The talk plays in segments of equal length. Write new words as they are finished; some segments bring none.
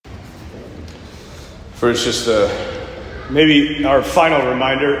First, just maybe our final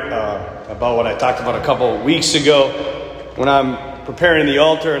reminder about what I talked about a couple of weeks ago. When I'm preparing the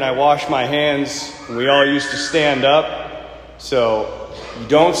altar and I wash my hands, we all used to stand up. So you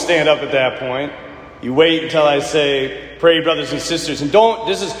don't stand up at that point. You wait until I say, pray, brothers and sisters. And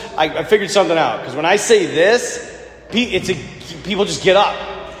I figured something out. Because when I say this, people just get up.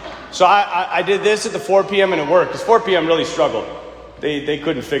 So I did this at the 4 p.m. and it worked. Because 4 p.m. really struggled. They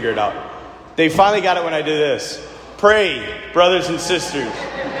couldn't figure it out. They finally got it when I did this. Pray, brothers and sisters.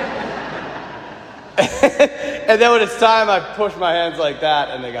 And then when it's time, I push my hands like that,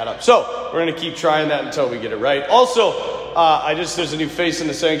 and they got up. So we're going to keep trying that until we get it right. Also, there's a new face in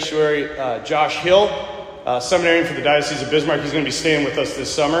the sanctuary, Josh Hill, seminarian for the Diocese of Bismarck. He's going to be staying with us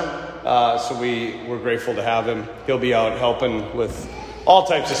this summer. So we're grateful to have him. He'll be out helping with all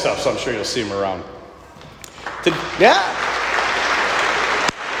types of stuff, so I'm sure you'll see him around.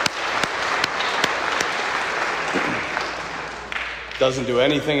 Doesn't do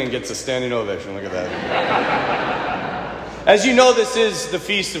anything and gets a standing ovation. Look at that. As you know, this is the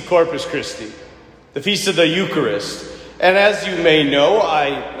Feast of Corpus Christi, the Feast of the Eucharist. And as you may know, I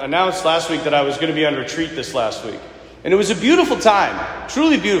announced last week that I was going to be on retreat this last week. And it was a beautiful time,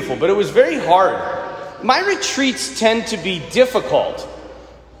 truly beautiful, but it was very hard. My retreats tend to be difficult.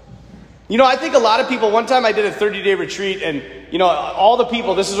 You know, I think a lot of people, one time I did a 30-day retreat and, all the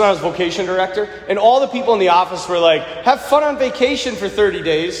people, this is when I was vocation director, and all the people in the office were like, have fun on vacation for 30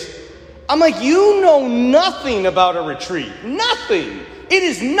 days. I'm like, you know nothing about a retreat. Nothing. It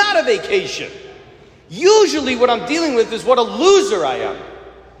is not a vacation. Usually what I'm dealing with is what a loser I am.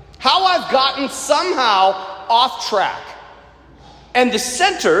 How I've gotten somehow off track. And the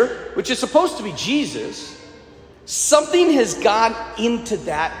center, which is supposed to be Jesus, something has gone into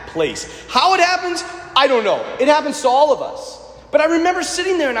that place. How it happens, I don't know. It happens to all of us. But I remember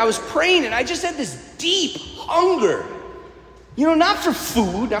sitting there and I was praying and I just had this deep hunger. Not for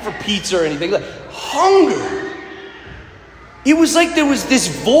food, not for pizza or anything. Like hunger. It was like there was this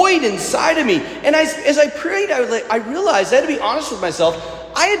void inside of me. And as I prayed, I realized, I had to be honest with myself,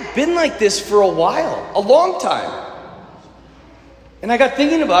 I had been like this for a while, a long time. And I got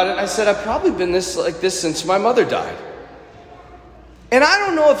thinking about it, and I said, I've probably been like this since my mother died. And I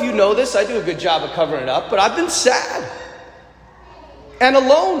don't know if you know this, I do a good job of covering it up, but I've been sad. And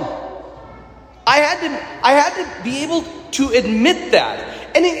alone. I had to be able to admit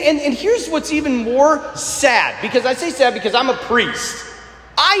that. And here's what's even more sad, because I say sad because I'm a priest.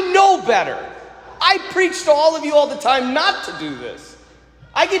 I know better. I preach to all of you all the time not to do this.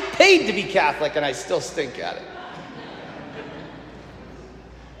 I get paid to be Catholic, and I still stink at it.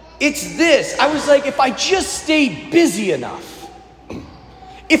 It's this. I was like, if I just stayed busy enough.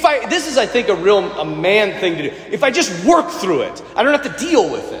 This is, I think, a man thing to do. If I just work through it, I don't have to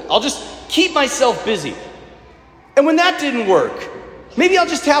deal with it. I'll just keep myself busy. And when that didn't work, maybe I'll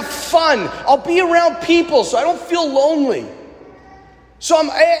just have fun. I'll be around people so I don't feel lonely. So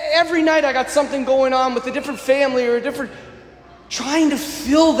every night I got something going on with a different family or trying to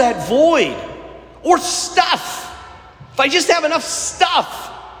fill that void. Or stuff. If I just have enough stuff,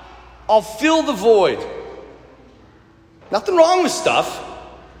 I'll fill the void. Nothing wrong with stuff.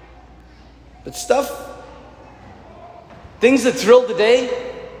 But things that thrill today,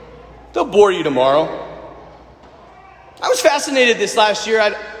 they'll bore you tomorrow. I was fascinated this last year.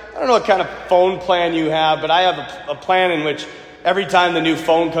 I don't know what kind of phone plan you have, but I have a plan in which every time the new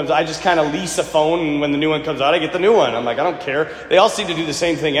phone comes out, I just kind of lease a phone, and when the new one comes out, I get the new one. I'm like, I don't care. They all seem to do the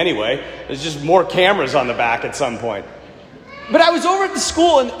same thing anyway. There's just more cameras on the back at some point. But I was over at the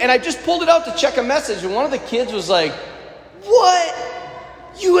school, and I just pulled it out to check a message, and one of the kids was like, what?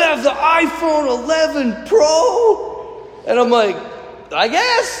 You have the iPhone 11 Pro? And I'm like, I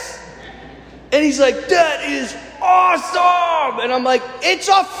guess. And he's like, that is awesome. And I'm like, it's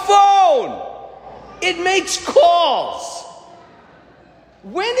a phone. It makes calls.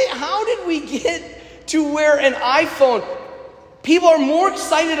 How did we get to where an iPhone, people are more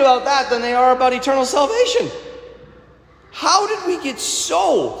excited about that than they are about eternal salvation? How did we get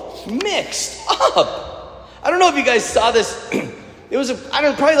so mixed up? I don't know if you guys saw this. It was,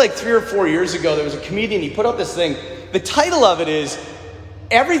 probably like 3 or 4 years ago, there was a comedian, he put out this thing. The title of it is,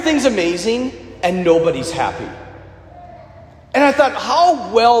 Everything's Amazing and Nobody's Happy. And I thought,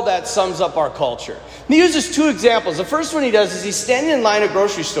 how well that sums up our culture. And he uses 2 examples. The first one he does is he's standing in line at a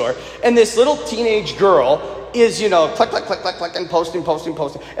grocery store, and this little teenage girl is, click, click, click, click, click, and posting.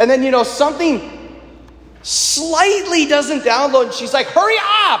 And then, something slightly doesn't download, and she's like, hurry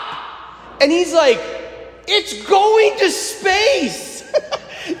up! And he's like, it's going to space.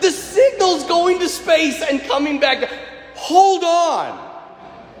 The signal's going to space and coming back. Hold on.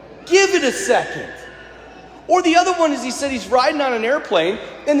 Give it a second. Or the other one is he said he's riding on an airplane,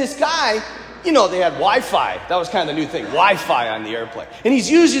 and this guy, you know, they had Wi-Fi. That was kind of the new thing, Wi-Fi on the airplane. And he's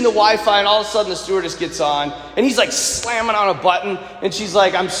using the Wi-Fi, and all of a sudden the stewardess gets on, and he's like slamming on a button, and she's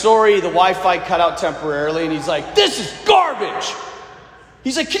like, I'm sorry, the Wi-Fi cut out temporarily. And he's like, this is garbage.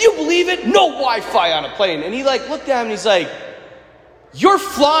 He's like, can you believe it? No Wi-Fi on a plane. And he like looked at him, and he's like, you're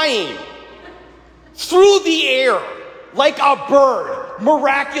flying through the air like a bird,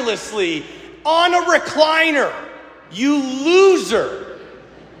 miraculously, on a recliner. You loser.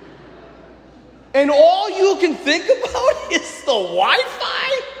 And all you can think about is the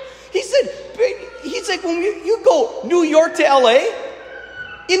Wi-Fi? He's like, when you go New York to LA,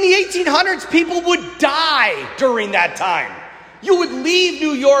 in the 1800s, people would die during that time. You would leave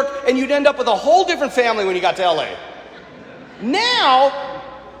New York and you'd end up with a whole different family when you got to LA. Now,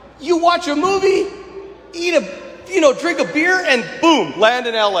 you watch a movie, drink a beer, and boom, land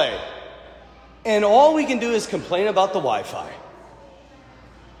in LA. And all we can do is complain about the Wi-Fi.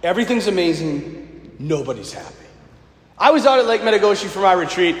 Everything's amazing. Nobody's happy. I was out at Lake Metagoshi for my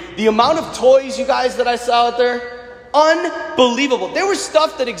retreat. The amount of toys, you guys, that I saw out there, unbelievable. There was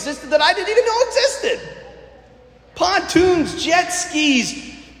stuff that existed that I didn't even know existed. Pontoons, jet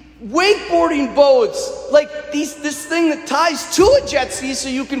skis, wakeboarding boats, like this thing that ties to a jet ski so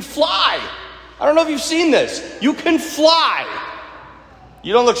you can fly. I don't know if you've seen this. You can fly.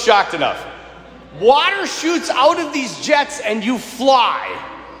 You don't look shocked enough. Water shoots out of these jets and you fly.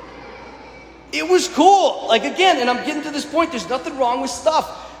 It was cool. Like, again, and I'm getting to this point, there's nothing wrong with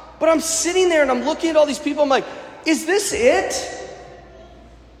stuff. But I'm sitting there and I'm looking at all these people. I'm like, is this it?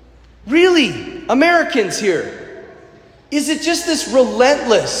 Really? Americans here? Is it just this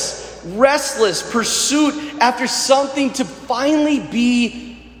relentless, restless pursuit after something to finally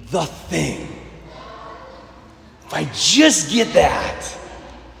be the thing? If I just get that,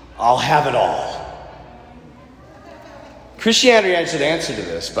 I'll have it all. Christianity has an answer to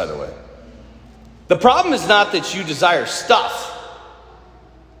this, by the way. The problem is not that you desire stuff.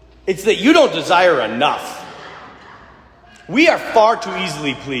 It's that you don't desire enough. We are far too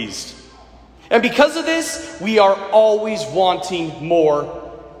easily pleased. And because of this, we are always wanting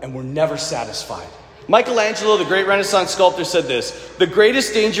more, and we're never satisfied. Michelangelo, the great Renaissance sculptor, said this: the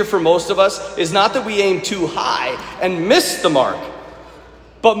greatest danger for most of us is not that we aim too high and miss the mark,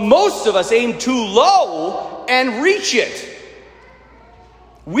 but most of us aim too low and reach it.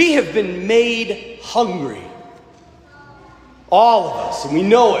 We have been made hungry. All of us, and we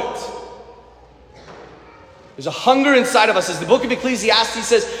know it. There's a hunger inside of us. As the book of Ecclesiastes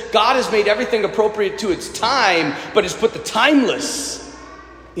says, God has made everything appropriate to its time, but has put the timeless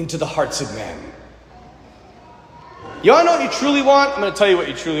into the hearts of men. You want to know what you truly want? I'm going to tell you what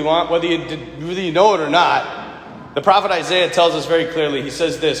you truly want, whether you know it or not. The prophet Isaiah tells us very clearly. He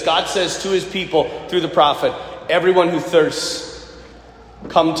says this: God says to his people through the prophet, everyone who thirsts,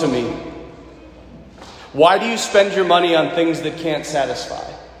 come to me. Why do you spend your money on things that can't satisfy?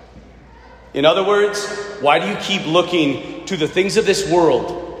 In other words, why do you keep looking to the things of this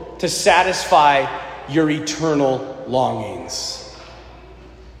world to satisfy your eternal longings?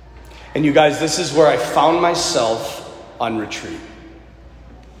 And you guys, this is where I found myself on retreat.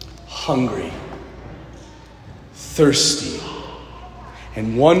 Hungry, thirsty,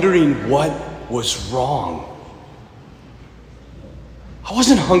 and wondering what was wrong. I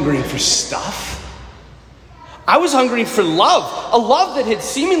wasn't hungering for stuff. I was hungering for love, a love that had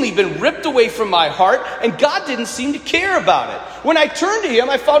seemingly been ripped away from my heart, and God didn't seem to care about it. When I turned to him,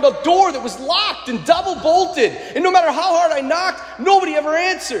 I found a door that was locked and double bolted, and no matter how hard I knocked, nobody ever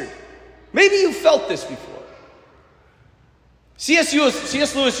answered. Maybe you felt this before. C.S.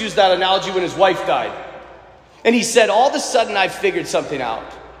 Lewis used that analogy when his wife died. And he said, all of a sudden I figured something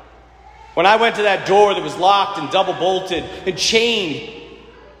out. When I went to that door that was locked and double bolted and chained,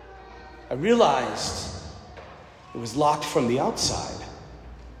 I realized it was locked from the outside,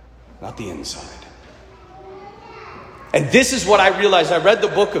 not the inside. And this is what I realized. I read the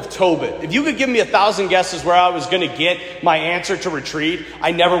book of Tobit. If you could give me 1,000 guesses where I was going to get my answer to retreat,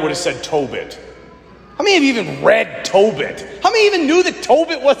 I never would have said Tobit. How many of you even read Tobit? How many even knew that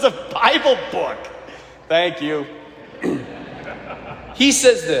Tobit was a Bible book? Thank you. He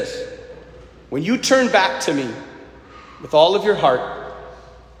says this: when you turn back to me with all of your heart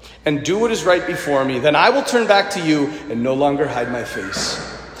and do what is right before me, then I will turn back to you and no longer hide my face.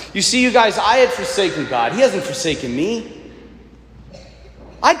 You see, you guys, I had forsaken God. He hasn't forsaken me.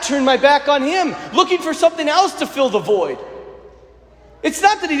 I turned my back on him, looking for something else to fill the void. It's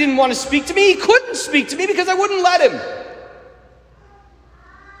not that he didn't want to speak to me. He couldn't speak to me because I wouldn't let him.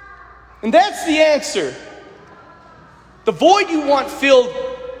 And that's the answer. The void you want filled,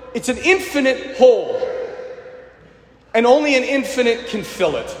 it's an infinite hole. And only an infinite can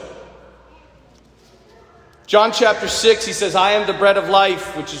fill it. John chapter 6, he says, I am the bread of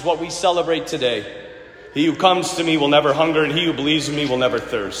life, which is what we celebrate today. He who comes to me will never hunger, and he who believes in me will never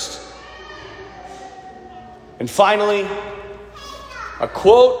thirst. And finally, a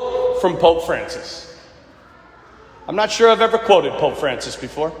quote from Pope Francis. I'm not sure I've ever quoted Pope Francis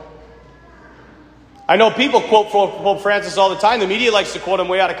before. I know people quote Pope Francis all the time. The media likes to quote him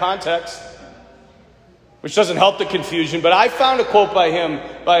way out of context, which doesn't help the confusion. But I found a quote by him,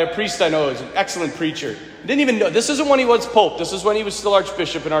 by a priest I know, who's an excellent preacher. I didn't even know. This isn't when he was Pope. This is when he was still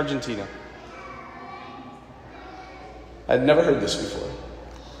Archbishop in Argentina. I'd never heard this before.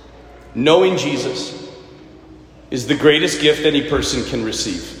 Knowing Jesus is the greatest gift any person can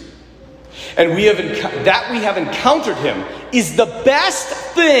receive. And we have encountered him is the best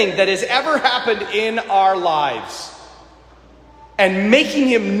thing that has ever happened in our lives. And making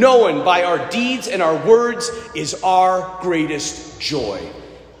him known by our deeds and our words is our greatest joy.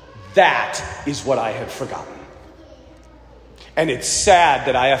 That is what I had forgotten. And it's sad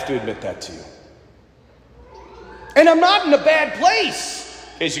that I have to admit that to you. And I'm not in a bad place,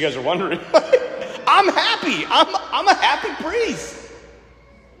 in case you guys are wondering. I'm happy. I'm a happy priest.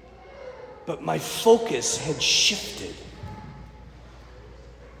 But my focus had shifted.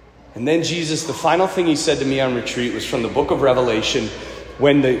 And then Jesus, the final thing he said to me on retreat was from the book of Revelation,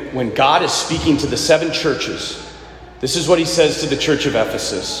 when God is speaking to the 7 churches. This is what he says to the church of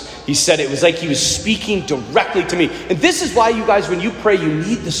Ephesus. He said it was like he was speaking directly to me. And this is why you guys, when you pray, you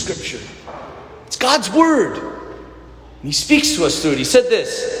need the scripture. It's God's word. And he speaks to us through it. He said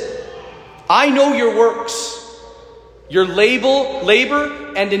this, I know your works, your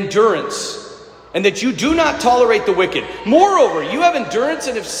labor and endurance, and that you do not tolerate the wicked. Moreover, you have endurance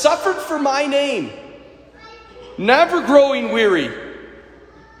and have suffered for my name, never growing weary.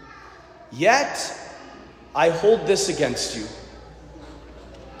 Yet I hold this against you.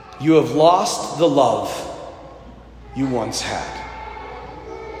 You have lost the love you once had.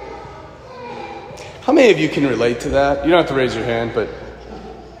 How many of you can relate to that? You don't have to raise your hand, but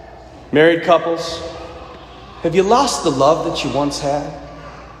married couples, have you lost the love that you once had?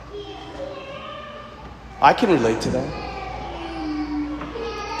 I can relate to that.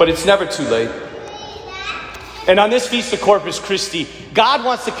 But it's never too late. And on this Feast of Corpus Christi, God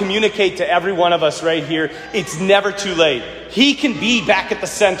wants to communicate to every one of us right here, it's never too late. He can be back at the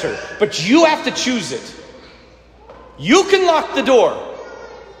center, but you have to choose it. You can lock the door.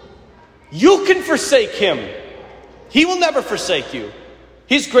 You can forsake him. He will never forsake you.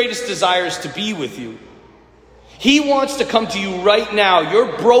 His greatest desire is to be with you. He wants to come to you right now,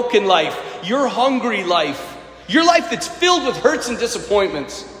 your broken life, your hungry life, your life that's filled with hurts and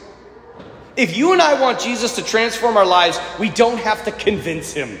disappointments. If you and I want Jesus to transform our lives, we don't have to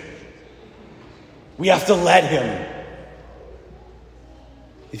convince him. We have to let him.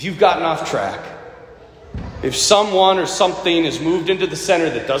 If you've gotten off track, if someone or something has moved into the center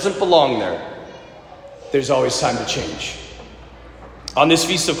that doesn't belong there, there's always time to change. On this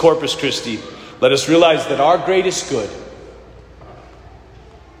Feast of Corpus Christi, let us realize that our greatest good,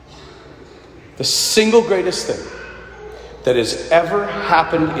 the single greatest thing that has ever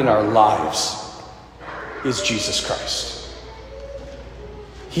happened in our lives is Jesus Christ.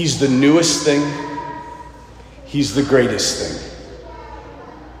 He's the newest thing. He's the greatest thing.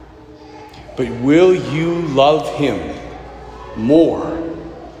 But will you love him more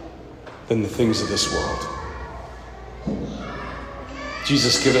than the things of this world?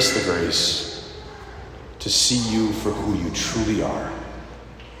 Jesus, give us the grace to see you for who you truly are,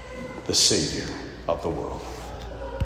 the Savior of the world.